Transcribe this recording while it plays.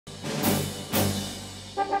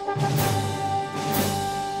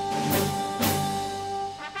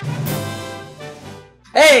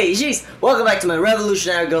Hey, Jayce! Welcome back to my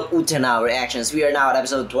Revolutionary Girl Utena reactions. We are now at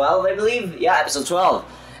episode 12, I believe. Yeah, episode 12.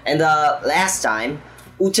 And last time,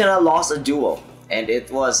 Utena lost a duel. And it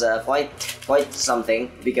was quite something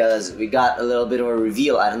because we got a little bit of a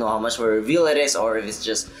reveal. I don't know how much of a reveal it is or if it's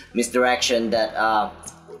just misdirection that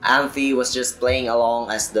Anthy was just playing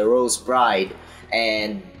along as the Rose Bride.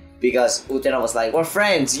 And because Utena was like, we're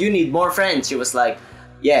friends, you need more friends. She was like,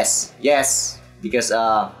 yes, because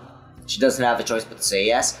she doesn't have a choice but to say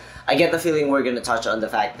yes. I get the feeling we're gonna touch on the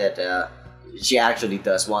fact that she actually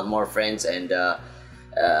does want more friends, and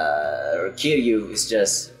Kiryu is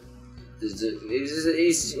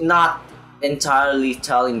not entirely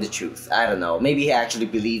telling the truth. I don't know. Maybe he actually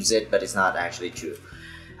believes it, but it's not actually true.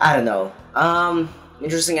 I don't know.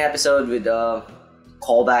 Interesting episode with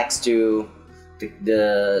callbacks to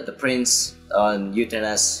the prince on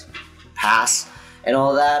Utena's past and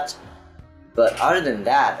all that. But other than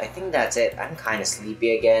that, I think that's it. I'm kind of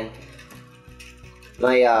sleepy again.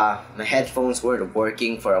 My headphones weren't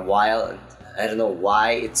working for a while, and I don't know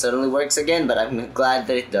why it suddenly works again, but I'm glad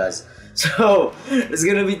that it does. So there's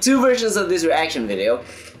gonna be two versions of this reaction video.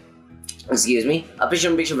 Excuse me, a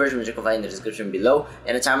picture version which you can find in the description below,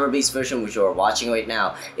 and a timer-based version which you are watching right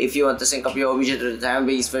now. If you want to sync up your OBJ to the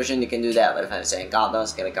timer-based version, you can do that. But if I'm saying countdown,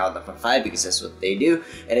 it's gonna count down from 5 because that's what they do,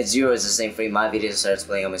 and it's 0 is the same frame my video starts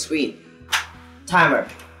playing on my screen. Timer.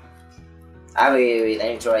 Wait, I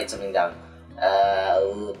need to write something down.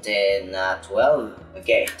 10, 12.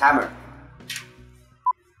 Okay, timer.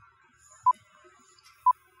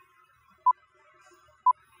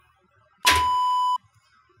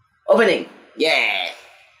 Opening. Yeah.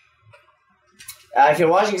 If you're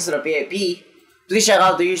watching this on a PAP, please check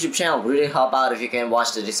out the YouTube channel. It would really help out if you can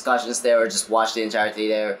watch the discussions there or just watch the entirety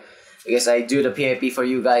there, because I do the PAP for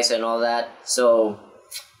you guys and all that. So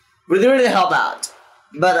really help out.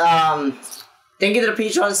 But thank you to the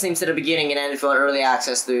patrons names at the beginning, and then if you want early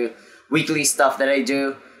access to weekly stuff that I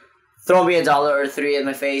do, throw me $1 or 3 in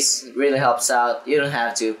my face. It really helps out. You don't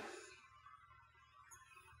have to.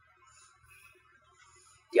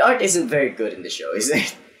 The art isn't very good in the show, is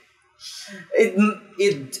it?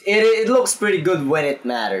 It looks pretty good when it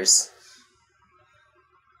matters.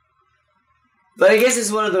 But I guess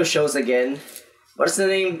it's one of those shows again. What's the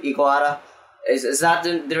name? Ikuhara? Is that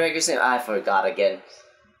the director's name? I forgot again.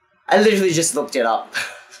 I literally just looked it up.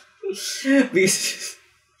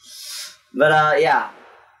 But yeah.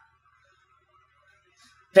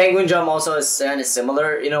 Penguin Drum also is kind of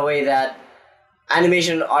similar in a way that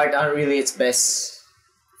animation and art aren't really its best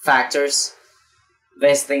factors,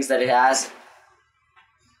 best things that it has.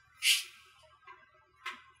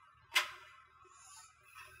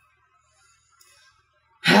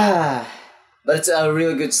 But it's a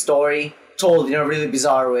really good story, told in a really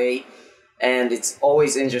bizarre way, and it's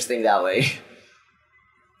always interesting that way.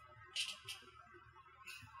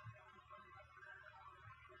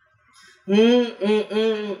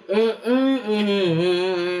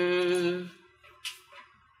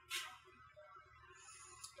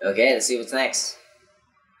 Okay, let's see what's next.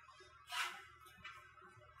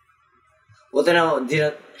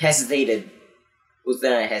 Utena hesitated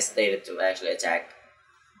to actually attack.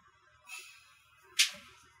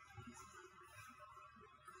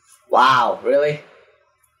 Wow, really?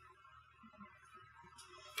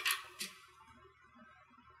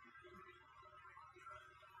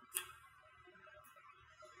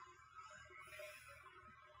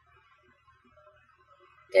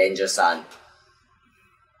 Danger-san.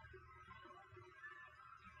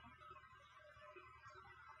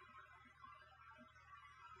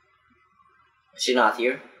 Is she not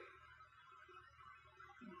here?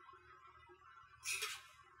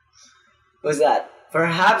 Who's that?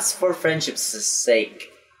 Perhaps for friendship's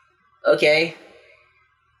sake. Okay.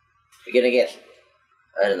 We're gonna get...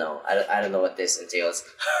 I don't know. I don't know what this entails.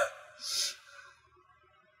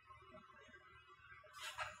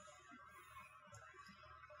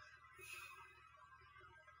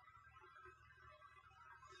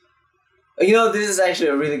 You know, this is actually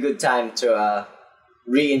a really good time to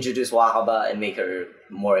reintroduce Wakaba and make her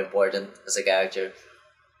more important as a character.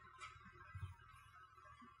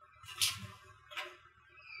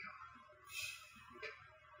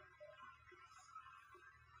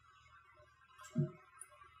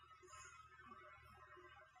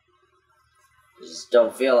 I just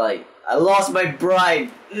don't feel like I lost my bride.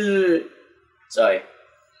 Ugh. Sorry.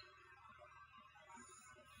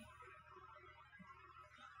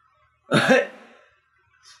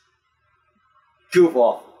 Goof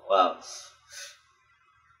off. Wow.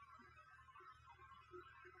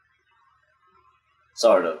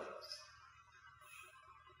 Sort of.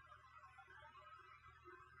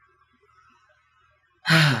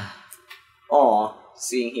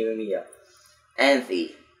 seeing him and Mia.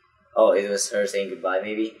 Anthy. Oh, it was her saying goodbye,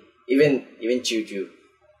 maybe? Even Choo Choo.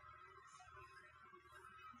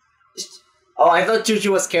 Oh, I thought Choo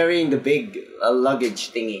Choo was carrying the big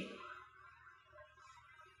luggage thingy.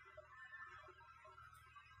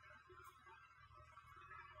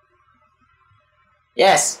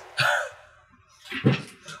 Yes!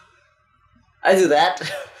 I do that.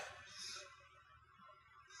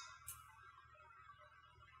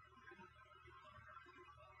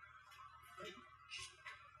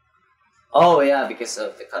 Oh yeah, because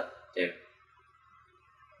of the cut there.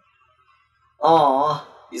 Aww,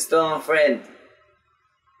 you still have a friend.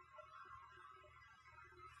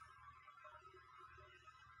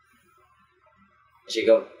 Is she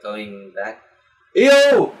going back?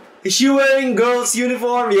 Yo! Is she wearing girl's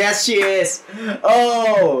uniform? Yes, she is.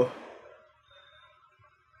 Oh!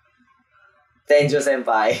 Tenjo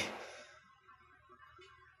senpai.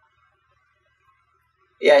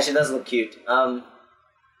 Yeah, she does look cute.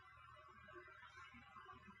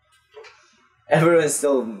 Everyone's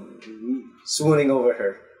still swooning over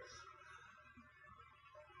her.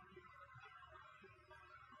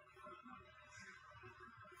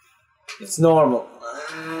 It's normal.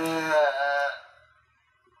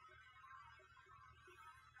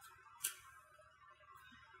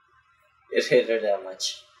 It hit her that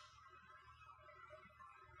much.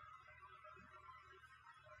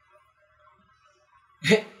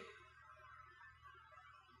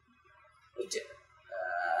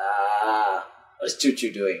 What's Choo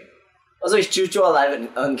Choo doing? Also, is Choo Choo alive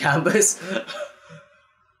on campus?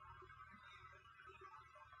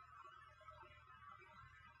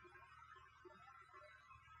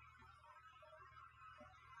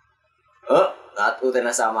 Oh, not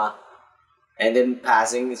Utena-sama. And then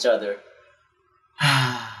passing each other.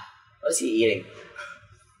 What is he eating?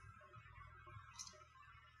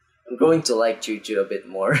 I'm going to like Choo Choo a bit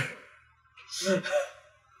more.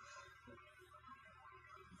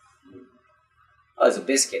 Oh, it's a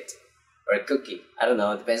biscuit. Or a cookie. I don't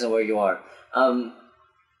know, it depends on where you are.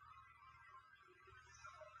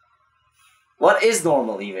 What is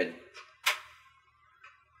normal even?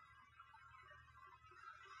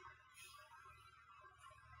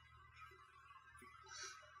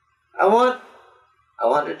 I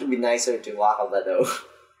want her to be nicer to Wakaba though.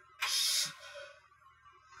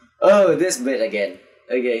 Oh, this bit again.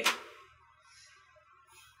 Okay.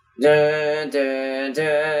 Dun dun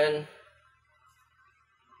dun.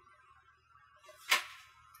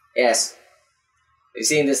 Yes. We've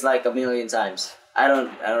seen this like a million times. I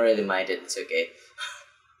don't really mind it, it's okay.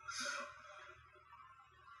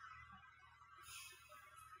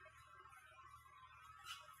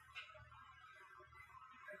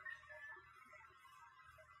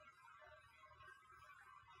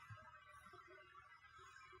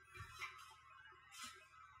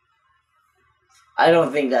 I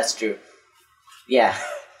don't think that's true. Yeah.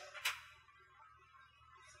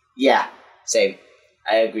 Yeah, same.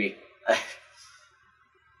 I agree.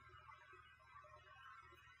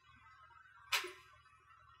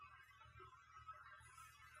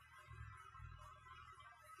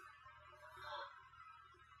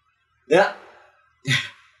 Yeah.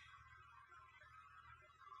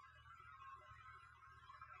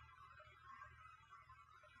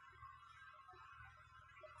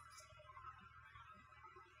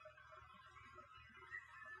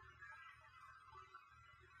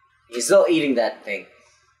 He's still eating that thing.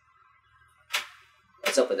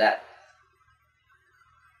 What's up with that?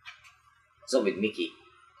 What's up with Mickey?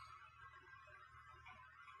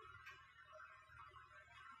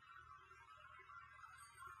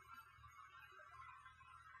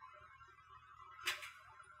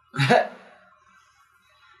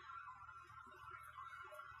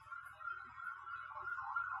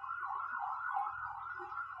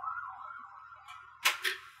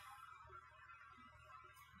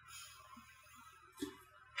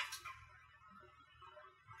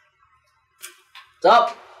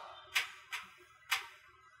 Stop!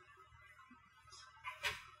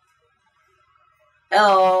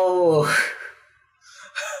 Hello!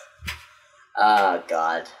 Ah,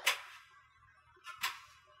 God.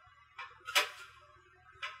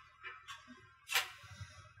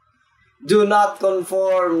 Do not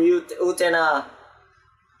conform, Utena.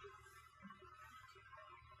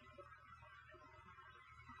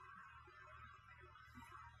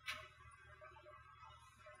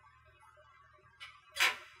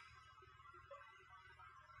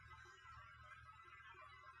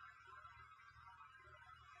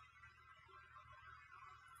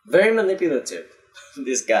 Very manipulative,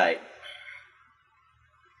 this guy.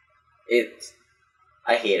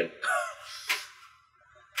 I hate him.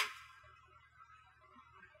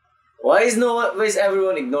 Why is no one? Why is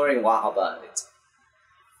everyone ignoring Wakaba? It's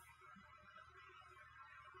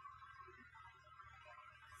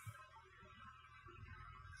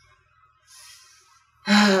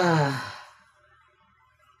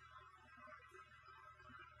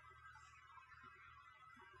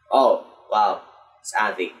oh wow, it's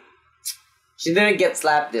Anthy. She didn't get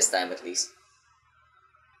slapped this time, at least.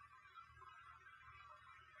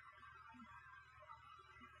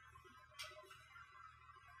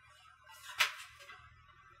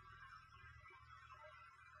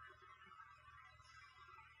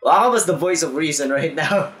 Wakaba's the voice of reason right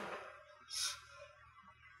now.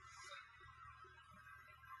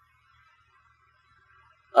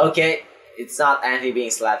 Okay, it's not Anthy being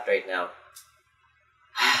slapped right now.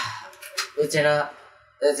 Utena,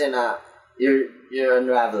 Utena, you're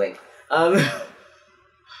unraveling. Um.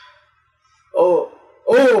 Oh,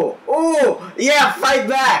 oh, yeah, fight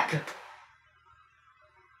back.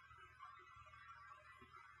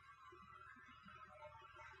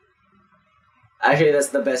 Actually, that's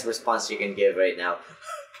the best response you can give right now.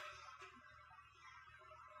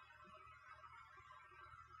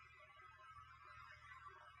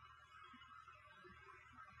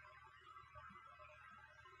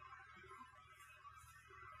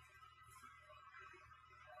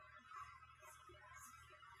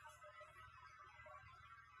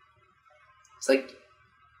 It's like,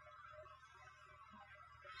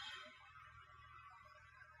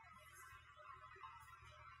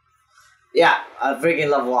 yeah, I freaking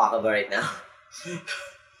love Wakaba right now.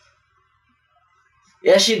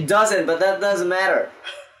 Yeah, she doesn't, but that doesn't matter.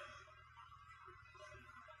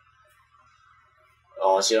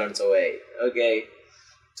 Oh, she runs away. Okay.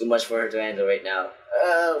 Too much for her to handle right now.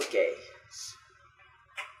 Okay.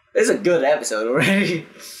 This is a good episode already.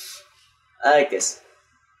 I like this.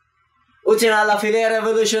 Utena la filet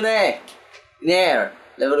révolutionnaire. Nair.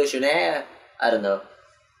 Révolutionnaire? I don't know.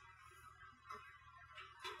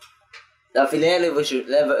 La filet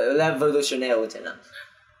révolutionnaire Utena.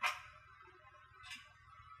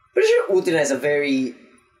 Pretty sure Utena is a very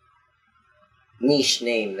niche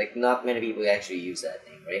name. Like, not many people actually use that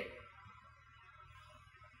name, right?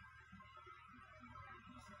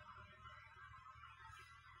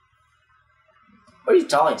 What are you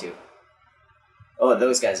talking to? Oh,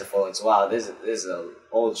 those guys are following. So, wow, this is an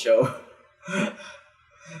old show.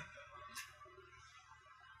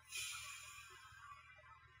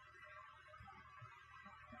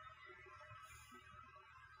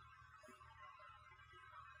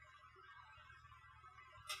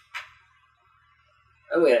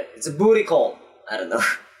 Oh wait, it's a booty call. I don't know.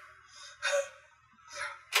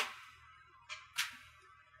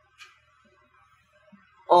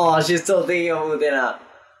 Oh, she's still thinking of Utena.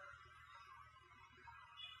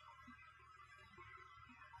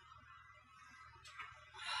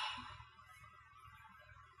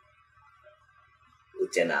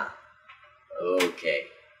 Utena. Okay.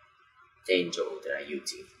 Danger Utena, you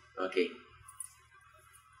too. Okay.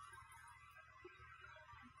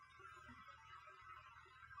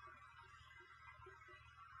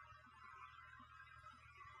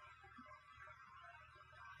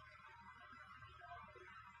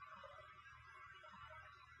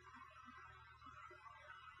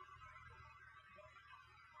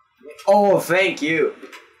 Oh, thank you.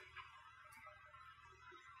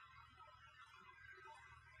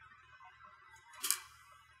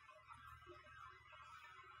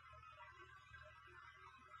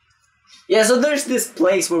 Yeah, so there's this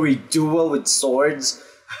place where we duel with swords.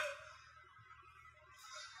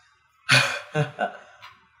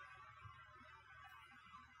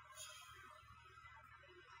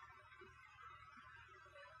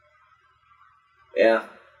 Yeah.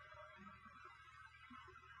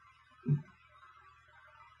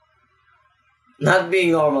 Not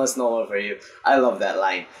being normal is normal for you. I love that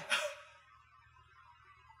line.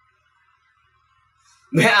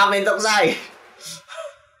 May amin toksay.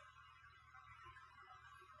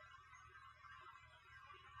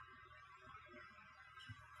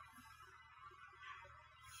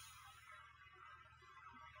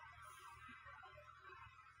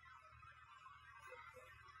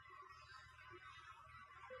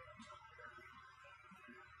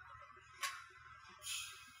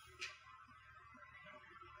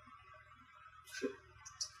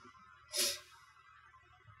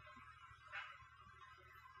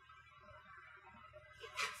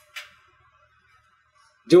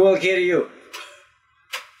 Dual Kiryu.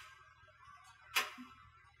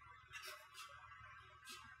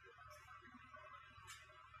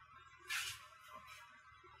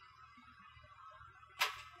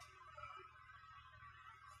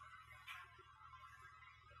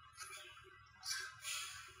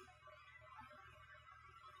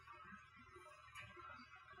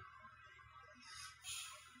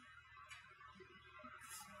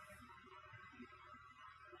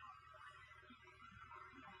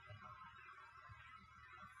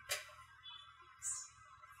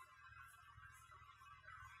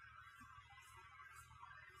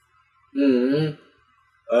 Mm.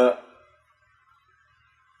 Uh.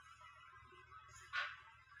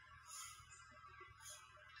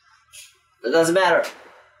 It doesn't matter.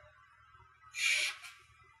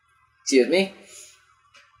 Excuse me.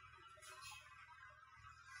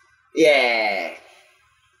 Yeah.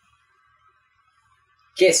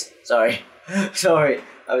 Kiss. Sorry. Sorry.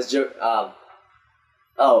 I was joking.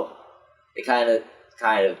 Oh. It kind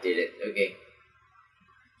of did it. Okay.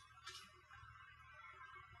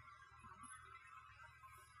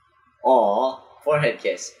 Aw. Forehead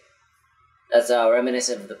kiss. That's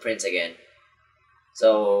reminiscent of the prince again.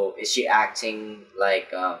 So is she acting like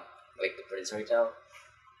the prince right now?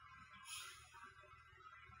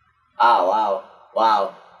 Ah, wow,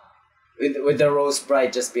 wow. With the rose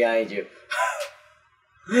bride just behind you.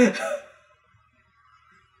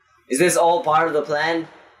 Is this all part of the plan?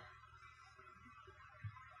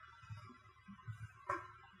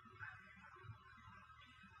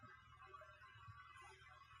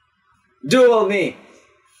 Duel me.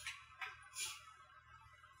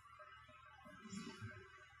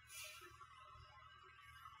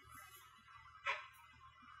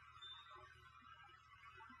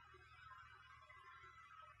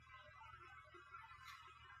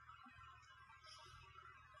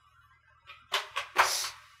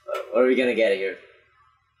 What are we gonna get here?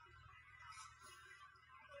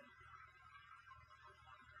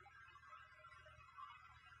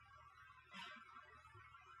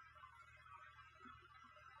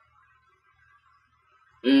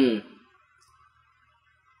 Mm.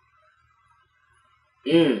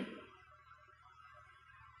 Mm.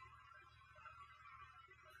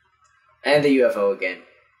 And the UFO again.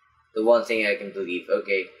 The one thing I can believe.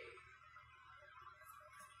 Okay.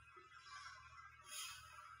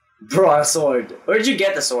 Bro, a sword. Where'd you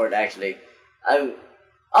get the sword, actually?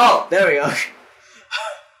 Oh, there we go.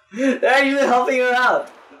 They're actually helping her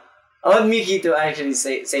out. I want Mickey to actually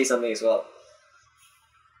say something as well.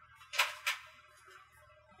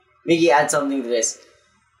 Mickey, add something to this.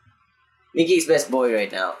 Mickey's best boy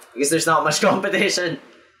right now because there's not much competition.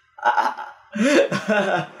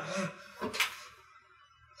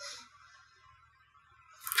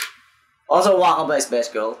 Also, Wakaba is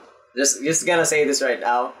best girl. Just gonna say this right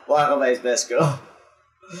now. Wakaba is best girl.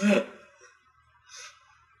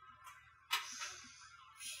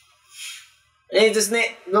 Hey, just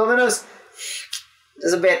Dominos.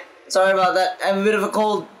 Just a bit. Sorry about that. I have a bit of a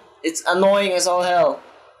cold. It's annoying as all hell.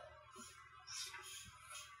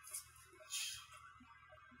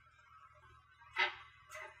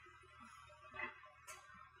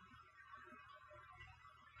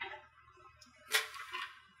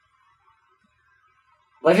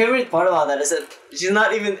 My favorite part about that is that she's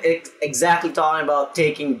not even exactly talking about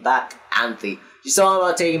taking back Anthy. She's talking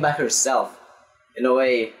about taking back herself, in a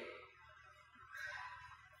way.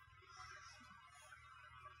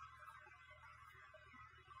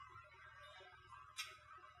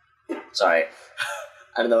 Sorry.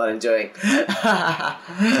 I don't know what I'm doing.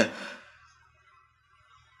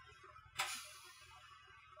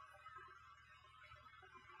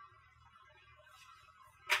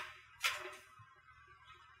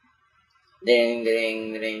 Ding,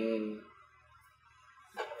 ding, ding.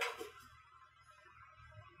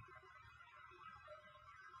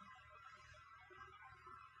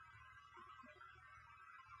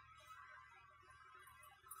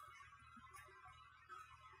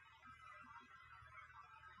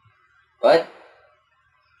 What?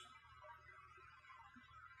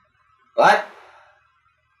 What?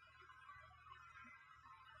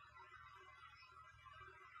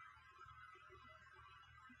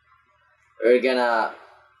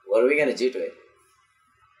 What are we gonna do to it?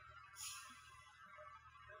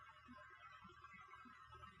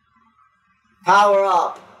 Power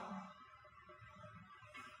up!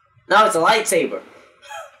 Now it's a lightsaber!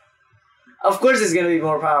 Of course it's gonna be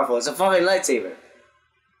more powerful, it's a fucking lightsaber.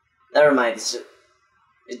 Never mind,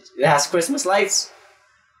 it has Christmas lights.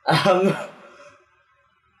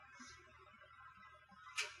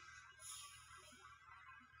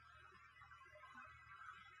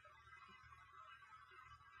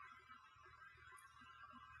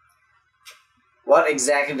 What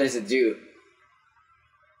exactly does it do?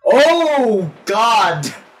 Oh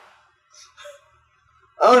God!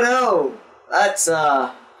 Oh no! That's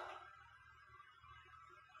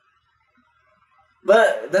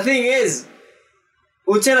But the thing is,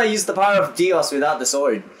 Utena used the power of Dios without the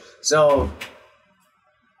sword, so.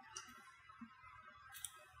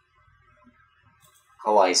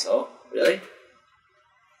 Kawaii so? Really?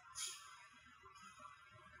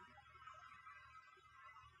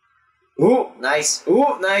 Ooh, nice.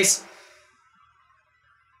 Ooh, nice.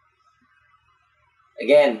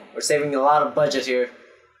 Again, we're saving a lot of budget here.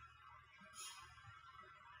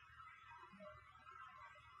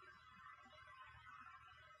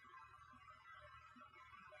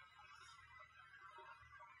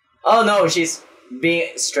 Oh no, she's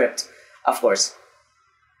being stripped. Of course.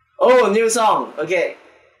 Oh, new song. Okay.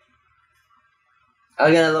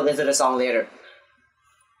 I'm gonna look into the song later.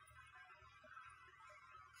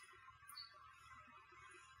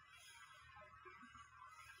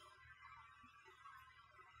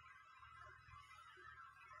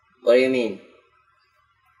 What do you mean?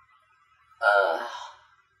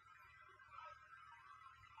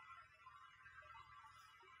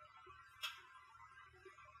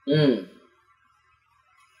 Hmm.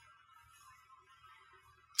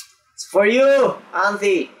 It's for you,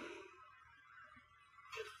 Anthy.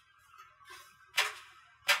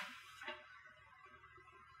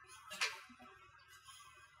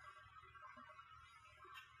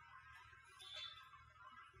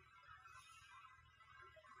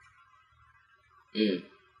 Hmm.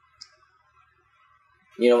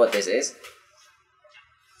 You know what this is?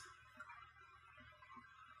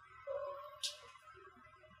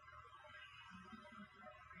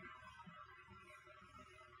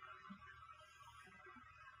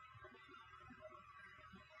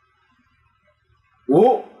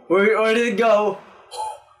 Whoa! Where did it go?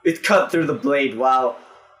 It cut through the blade, wow.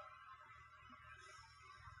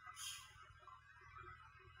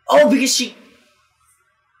 Oh, because she...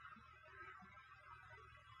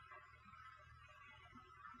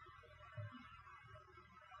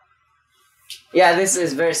 Yeah, this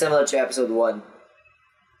is very similar to episode 1.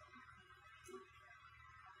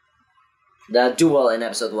 The duel in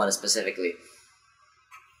episode 1 specifically.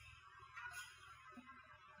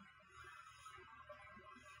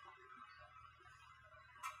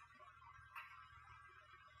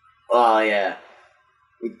 Oh yeah.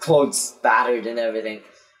 With clothes battered and everything.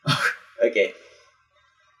 Okay.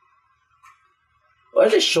 What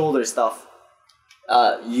are the shoulder stuff?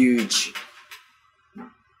 Huge.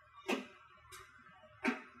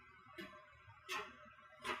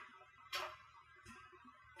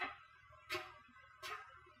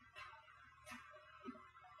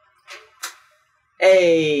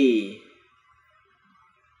 Hey.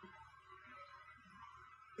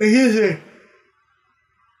 Excuse me.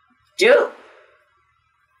 Joe.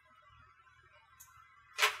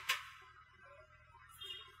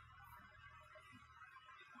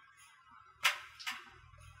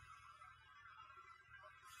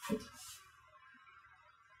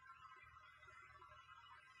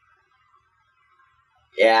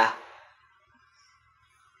 Yeah.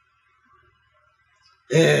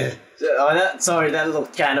 Sorry, that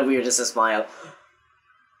looked kind of weird, just a smile.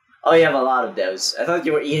 Oh, you have a lot of those. I thought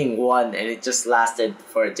you were eating one and it just lasted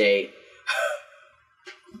for a day.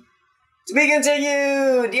 To be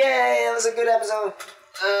continued! Yay, that was a good episode.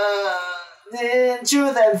 In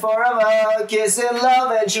truth and forever, kiss in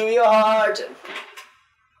love and chew your heart.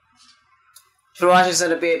 If you're watching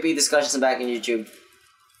some of the PAP discussions back on YouTube,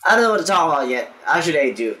 I don't know what to talk about yet. Actually,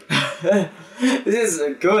 I do. This is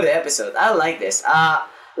a good episode. I like this.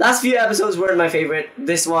 Last few episodes weren't my favorite.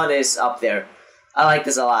 This one is up there. I like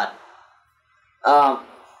this a lot.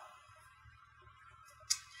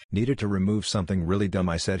 Needed to remove something really dumb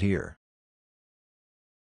I said here.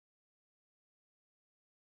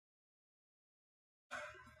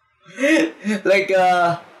 Like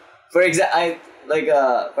for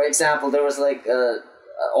example, there was like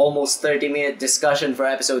almost 30-minute discussion for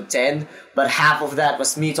episode 10, but half of that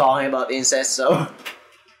was me talking about incest, so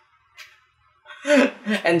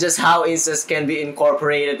and just how incest can be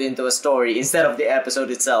incorporated into a story instead of the episode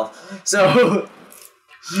itself. So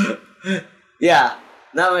yeah,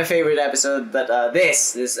 not my favorite episode, but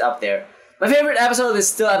this is up there. My favorite episode is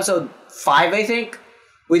still episode 5, I think,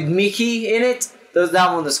 with Mickey in it.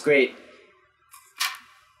 That one was great.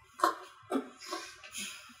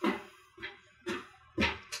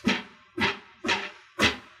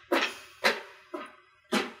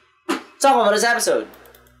 Talk about this episode.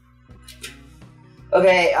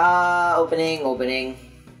 Okay, opening.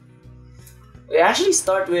 We actually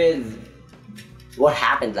start with what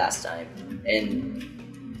happened last time, and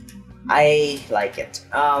I like it.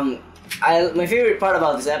 My favorite part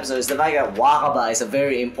about this episode is the fact that Wakaba is a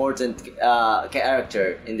very important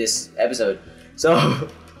character in this episode. So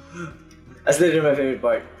that's literally my favorite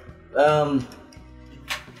part.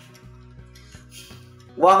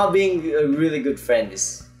 Waka being a really good friend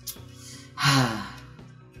is.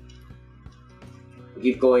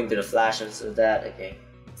 Keep going to the flashes of that. Okay.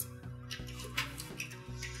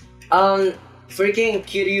 Freaking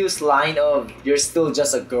Kiryu's line of "You're still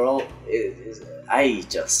just a girl" I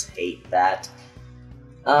just hate that.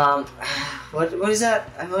 Um, what is that?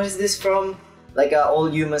 What is this from? Like all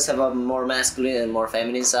humans have a more masculine and more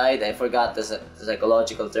feminine side. I forgot the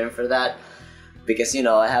psychological term for that because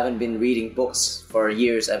I haven't been reading books for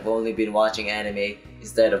years. I've only been watching anime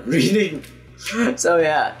instead of reading. So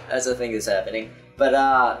yeah, that's the thing that's happening. But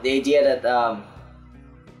the idea that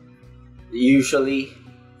usually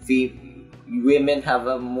women have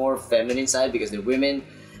a more feminine side because they're women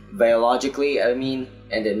biologically, I mean,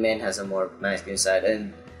 and then men has a more masculine side.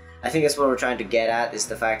 And I think that's what we're trying to get at is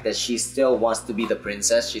the fact that she still wants to be the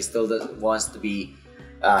princess. She still wants to be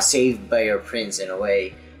saved by her prince in a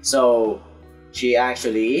way. So she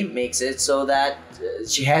actually makes it so that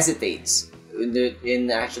she hesitates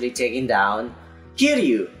in actually taking down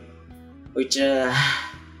Kiryu, which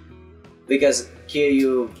because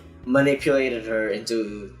Kiryu manipulated her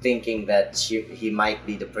into thinking that he might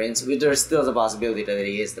be the prince. But there's still the possibility that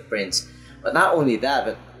he is the prince. But not only that,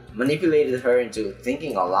 but manipulated her into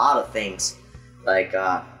thinking a lot of things, like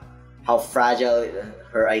how fragile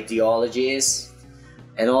her ideology is,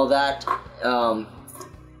 and all that.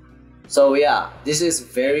 So yeah, this is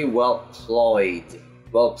very well played.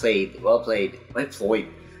 It's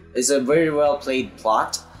a very well played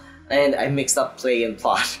plot, and I mixed up play and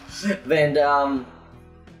plot. And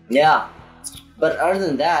yeah, but other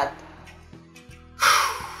than that,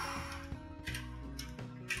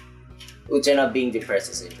 Utena being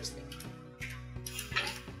depressed is interesting.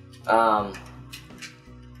 I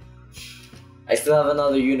still have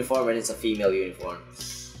another uniform, and it's a female uniform.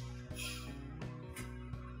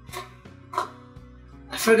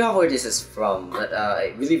 I forgot where this is from, but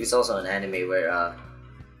I believe it's also an anime where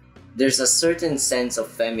there's a certain sense of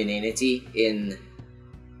femininity in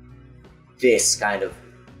this kind of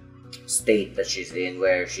state that she's in,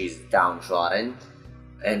 where she's downtrodden.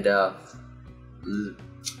 And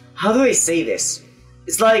how do I say this?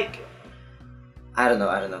 It's like I don't know.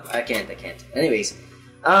 I can't. Anyways,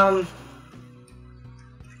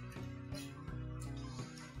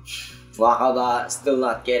 Wakaba still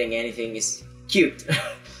not getting anything is cute.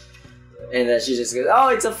 And then she just goes, "Oh,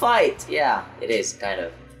 it's a fight." Yeah, it is kind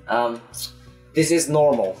of. This is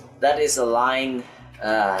normal. That is a line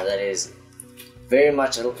that is very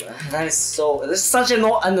much. That is so. This is such an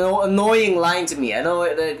annoying line to me. I know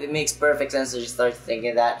it makes perfect sense to just start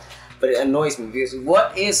thinking that, but it annoys me because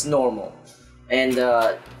what is normal? And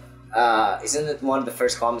isn't it one of the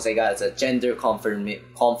first comments I got? It's a gender conformity,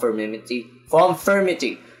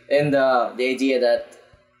 and the idea that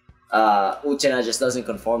Utena just doesn't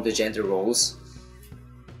conform to gender roles.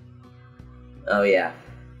 Oh yeah.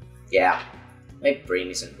 My brain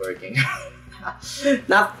isn't working.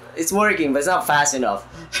 It's working, but it's not fast enough.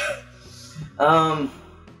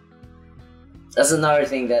 That's another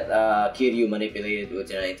thing that Kiryu manipulated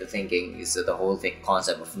Utena into thinking is the whole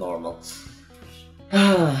concept of normal.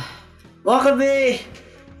 Wakabe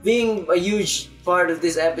being a huge part of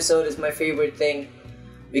this episode is my favorite thing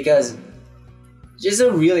because she's a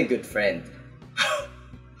really good friend.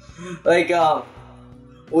 Like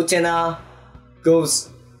Utena goes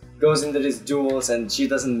into these duels and she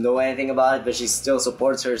doesn't know anything about it, but she still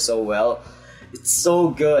supports her so well. It's so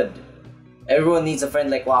good. Everyone needs a friend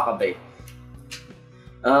like Wakabe.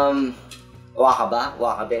 Wakabe,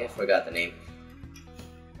 I forgot the name.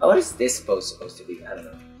 Oh, what is this supposed to be? I don't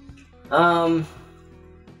know.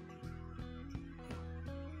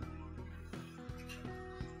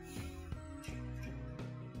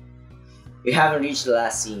 We haven't reached the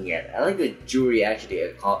last scene yet. I like that Jury actually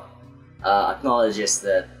acknowledges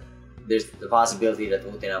that there's the possibility that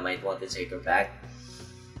Utena might want to take her back.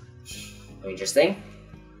 Interesting.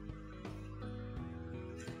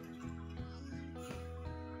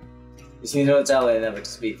 You don't tell her never to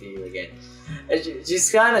speak to you again.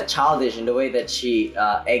 She's kind of childish in the way that she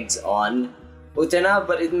eggs on Utena,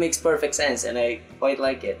 but it makes perfect sense and I quite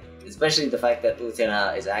like it. Especially the fact that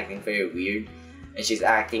Utena is acting very weird and she's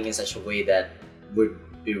acting in such a way that would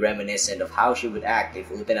be reminiscent of how she would act if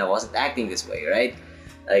Utena wasn't acting this way, right?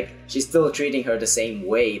 Like, she's still treating her the same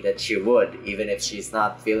way that she would, even if she's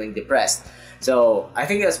not feeling depressed. So, I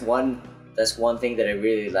think that's one thing that I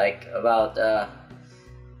really like about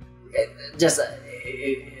just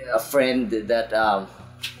a friend that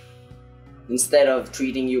instead of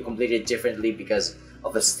treating you completely differently because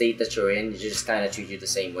of the state that you're in, you just kind of treat you the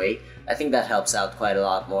same way. I think that helps out quite a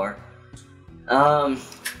lot more. I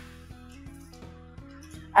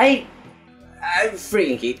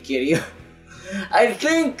freaking hate Kiryu. I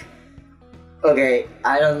think, okay,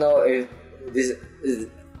 I don't know if this is,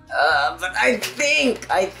 but I think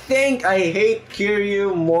I hate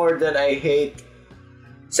Kiryu more than I hate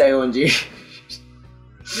Saionji.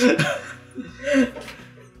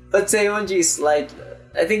 But Saionji is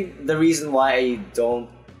I think the reason why I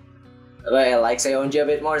like Seonji a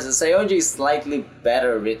bit more is that Seonji is slightly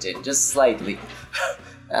better written, just slightly.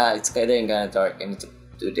 It's getting kind of dark. I need to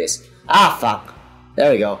do this. Ah, fuck.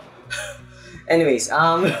 There we go. Anyways,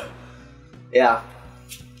 yeah.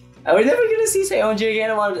 We're never gonna see Seonji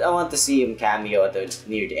again. I want to see him cameo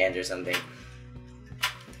near the end or something.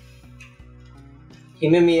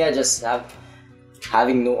 Him and Mia just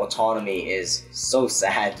having no autonomy is so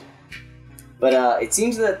sad. But it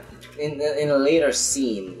seems that in a later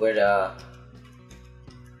scene where the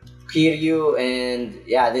Kiryu and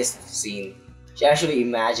this scene, she actually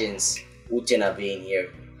imagines Utena being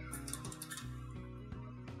here.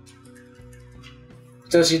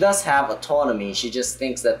 So she does have autonomy, she just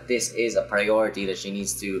thinks that this is a priority that she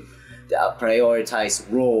needs to, a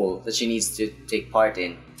prioritized role that she needs to take part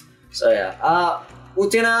in. So yeah,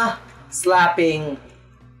 Utena slapping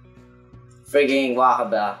frigging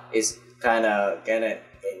Wakaba is kinda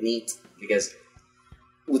neat because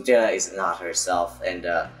Utena is not herself, and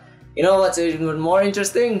you know what's even more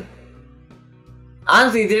interesting?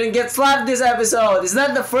 Anthy didn't get slapped this episode! Is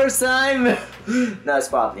that the first time? No, it's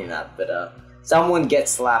probably not, but someone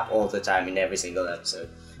gets slapped all the time in every single episode.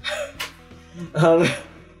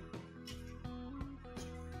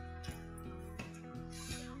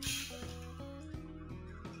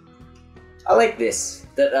 I like this.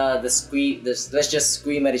 That let's just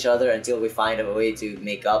scream at each other until we find a way to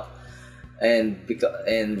make up and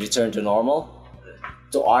return to normal,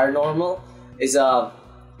 to our normal. Is I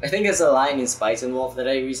think it's a line in Spice and Wolf that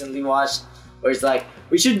I recently watched, where it's like,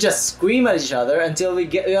 we should just scream at each other until we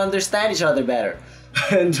understand each other better.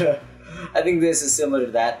 And I think this is similar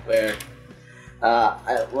to that, where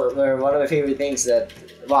one of my favorite things that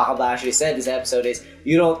Wakaba actually said this episode is,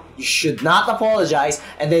 you should not apologize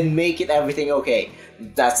and then make it everything okay.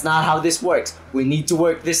 That's not how this works. We need to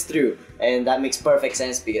work this through, and that makes perfect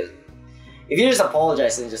sense, because if you just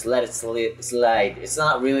apologize and just let it slide, it's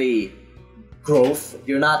not really growth.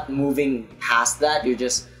 You're not moving past that. You're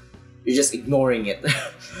just ignoring it.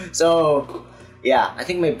 So yeah, I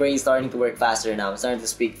think my brain's starting to work faster now. I'm starting to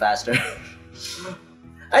speak faster.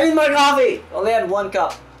 I need more coffee! Only had 1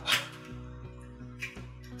 cup.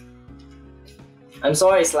 I'm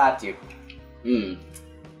sorry I slapped you.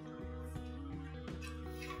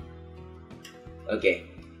 Okay.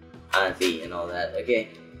 Anthy and all that, okay.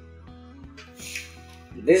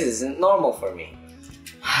 This isn't normal for me.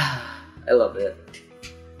 I love it.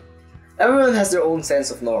 Everyone has their own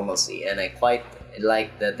sense of normalcy, and I quite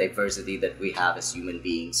like the diversity that we have as human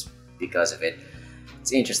beings because of it.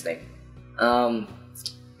 It's interesting.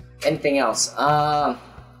 Anything else? Are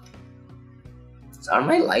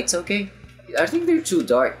my lights okay? I think they're too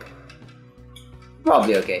dark.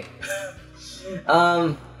 Probably okay.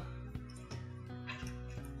 I'm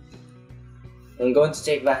going to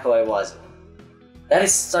take back who I was. That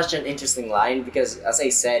is such an interesting line, because as I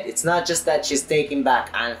said, it's not just that she's taking back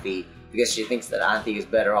Anthy because she thinks that Anthy is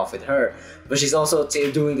better off with her, but she's also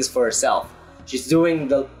doing this for herself. She's doing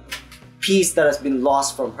the piece that has been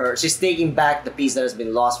lost from her. She's taking back the piece that has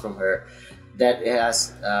been lost from her. That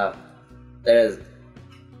has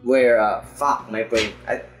fuck my brain.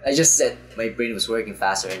 I just said my brain was working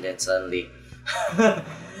faster, and then suddenly.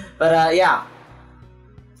 But yeah,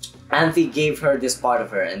 Anthy gave her this part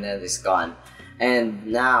of her, and then it's gone. And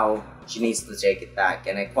now she needs to take it back.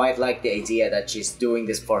 And I quite like the idea that she's doing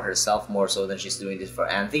this for herself more so than she's doing this for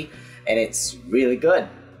Anthy. And it's really good.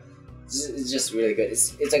 It's just really good.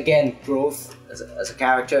 It's again growth as a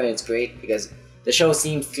character, and it's great because the show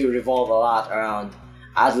seems to revolve a lot around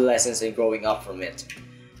adolescence and growing up from it.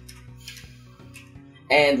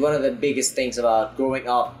 And one of the biggest things about growing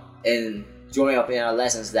up in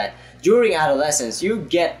adolescence is that during adolescence you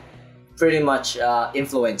get pretty much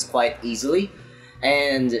influenced quite easily.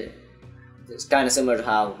 And it's kind of similar to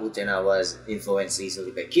how Utena was influenced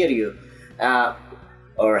easily by Kiryu,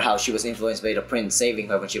 or how she was influenced by the prince saving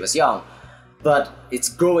her when she was young. But it's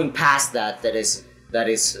growing past that is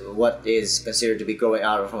what is considered to be growing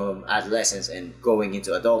out from adolescence and going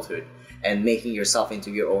into adulthood and making yourself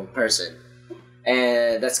into your own person.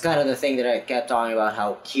 And that's kind of the thing that I kept talking about,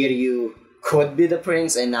 how Kiryu could be the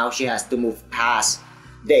prince, and now she has to move past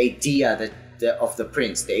the idea of the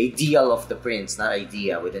prince, the ideal of the prince, not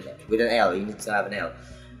idea with an L. You need to have an L.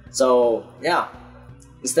 So yeah,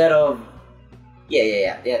 instead of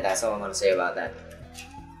yeah, that's all I'm gonna say about that.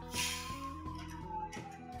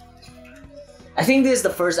 I think this is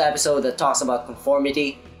the first episode that talks about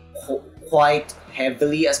conformity quite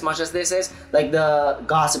heavily, as much as this is. Like the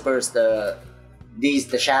gossipers, the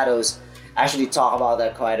shadows actually talk about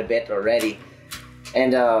that quite a bit already,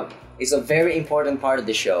 and it's a very important part of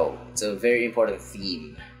the show. It's a very important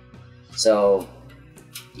theme. So,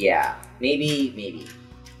 yeah, maybe.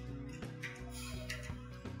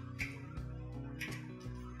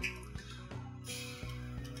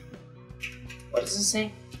 What does it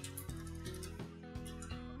say?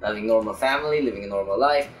 Having normal family, living a normal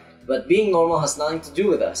life, but being normal has nothing to do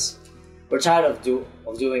with us. We're tired of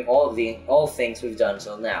doing all things we've done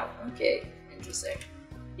till now. Okay, interesting.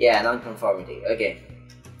 Yeah, non-conformity. Okay.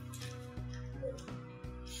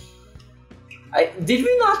 Did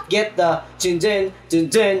we not get the dun dun dun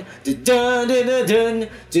dun dun dun dun dun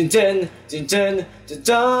dun dun dun dun dun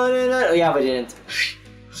dun? Oh, yeah, we didn't.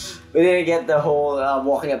 We didn't get the whole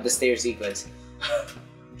walking up the stairs sequence.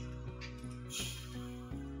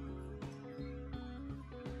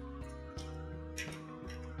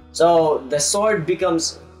 So the sword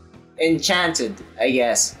becomes enchanted, I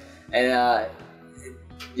guess, and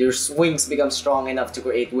your wings become strong enough to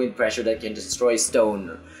create wind pressure that can destroy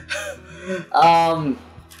stone.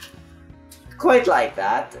 Quite like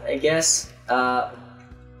that, I guess. I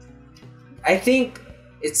think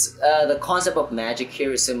it's the concept of magic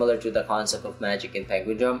here is similar to the concept of magic in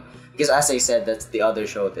Penguin Drum, because as I said, that's the other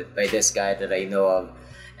show that by this guy that I know of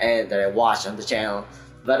and that I watch on the channel.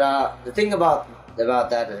 But the thing about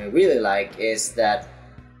that I really like is that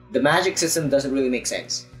the magic system doesn't really make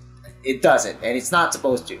sense. It doesn't, and it's not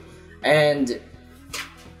supposed to. And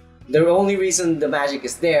the only reason the magic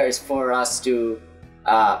is there is for us to,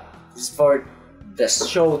 for the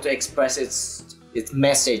show to express its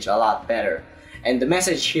message a lot better. And the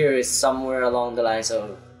message here is somewhere along the lines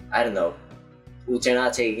of, I don't know,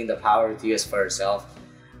 Utena taking the power of Dios for herself,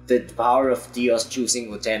 the power of Dios choosing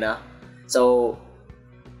Utena. So,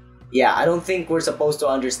 yeah, I don't think we're supposed to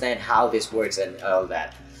understand how this works and all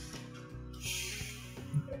that.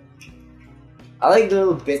 I like the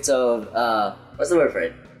little bits of, what's the word for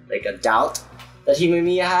it? Like a doubt that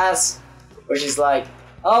Himemiya has, where she's like,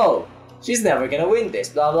 oh, she's never gonna win this,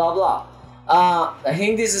 blah blah blah. I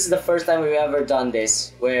think this is the first time we've ever done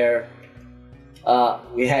this, where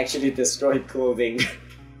we actually destroyed clothing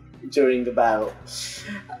during the battle.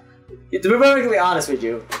 To be perfectly honest with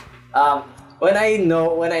you, when I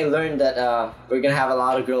learned that we're gonna have a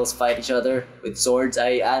lot of girls fight each other with swords,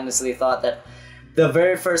 I honestly thought that the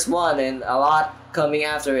very first one and a lot coming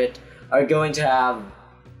after it are going to have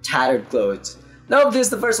tattered clothes. Nope, this is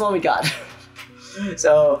the first one we got.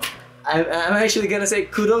 So I'm actually gonna say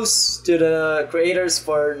kudos to the creators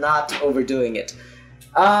for not overdoing it.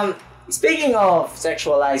 Speaking of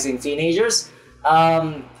sexualizing teenagers,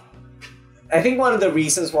 I think one of the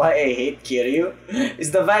reasons why I hate Kiryu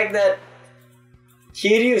is the fact that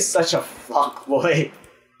Kiryu is such a fuckboy.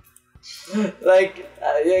 Like,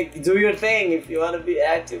 do your thing if you want to be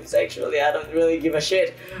active sexually. I don't really give a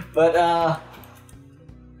shit. But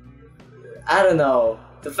I don't know.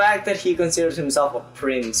 The fact that he considers himself a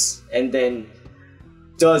prince and then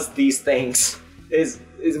does these things is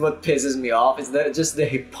what pisses me off. It's just the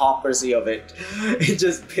hypocrisy of it. It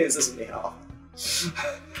just pisses me off.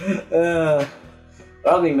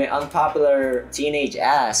 Probably my unpopular teenage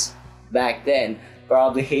ass back then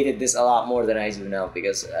probably hated this a lot more than I do now,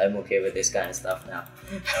 because I'm okay with this kind of stuff now.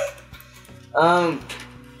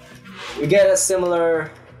 We get a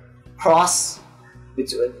similar cross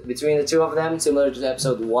between the two of them, similar to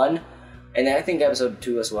episode 1, and I think episode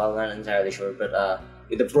 2 as well, not entirely sure, but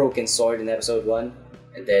with the broken sword in episode 1,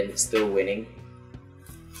 and then still winning.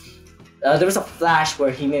 There was a flash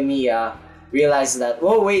where Himemiya realizes that,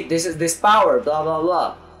 oh wait, this is this power, blah blah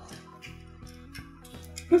blah.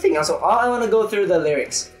 Nothing else. I want to go through the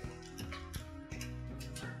lyrics.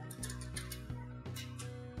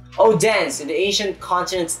 Oh, dance in the ancient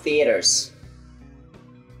continent's theaters.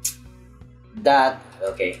 That,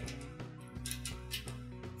 okay.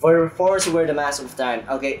 For the performers who wear the mask of time.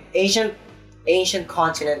 Okay, ancient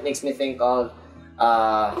continent makes me think of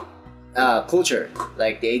culture.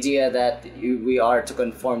 Like the idea that we are to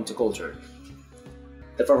conform to culture.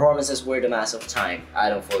 The performances wear the mask of time. I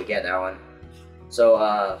don't fully get that one.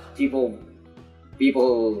 So people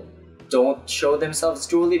don't show themselves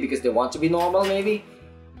truly because they want to be normal, maybe.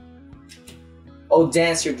 Oh,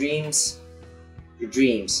 dance your dreams.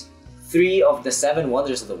 3 of the 7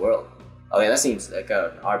 wonders of the world. Okay, that seems like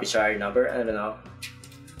an arbitrary number. I don't know.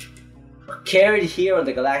 Carried here on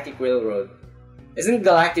the Galactic Railroad. Isn't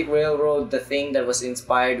Galactic Railroad the thing that was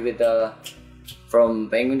inspired with from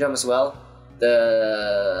Penguin Drum as well?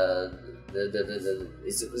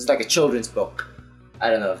 It's like a children's book. I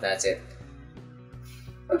don't know if that's it.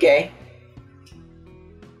 Okay.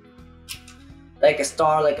 Like a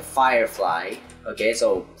star, like a firefly. Okay,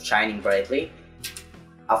 so shining brightly.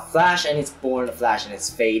 a flash and it's born, a flash and it's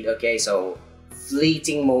fade. Okay, so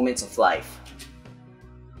fleeting moments of life.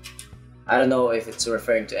 I don't know if it's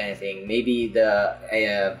referring to anything. Maybe the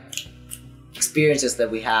experiences that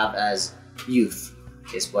we have as youth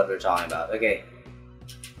is what we're talking about. Okay.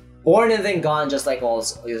 Born and then gone, just like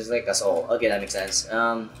us all. Okay, that makes sense.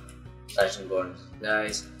 Flash and born.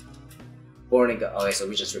 Nice. Born and gone. Okay, so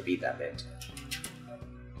we just repeat that bit.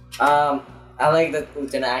 I like that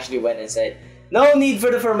Utena actually went and said, "No need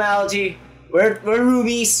for the formality. We're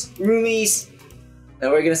roomies,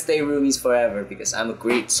 and we're gonna stay roomies forever because I'm a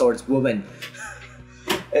great swordswoman."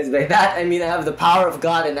 It's like that. I mean, I have the power of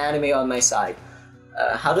God and anime on my side.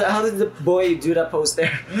 How did the boy do that pose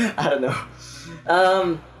there? I don't know.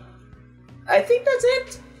 I think that's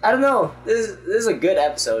it. I don't know. This is a good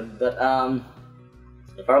episode, but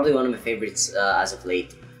probably one of my favorites as of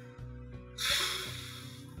late.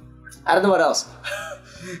 I don't know what else.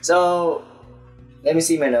 So let me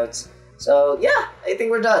see my notes. So yeah, I think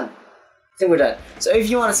we're done. So if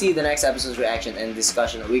you want to see the next episode's reaction and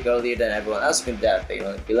discussion a week earlier than everyone else, you can do that by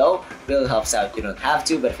link below. It really helps out. You don't have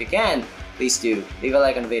to, but if you can, please do. Leave a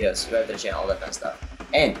like on the video, subscribe to the channel, all that kind of stuff.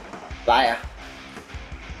 And bye.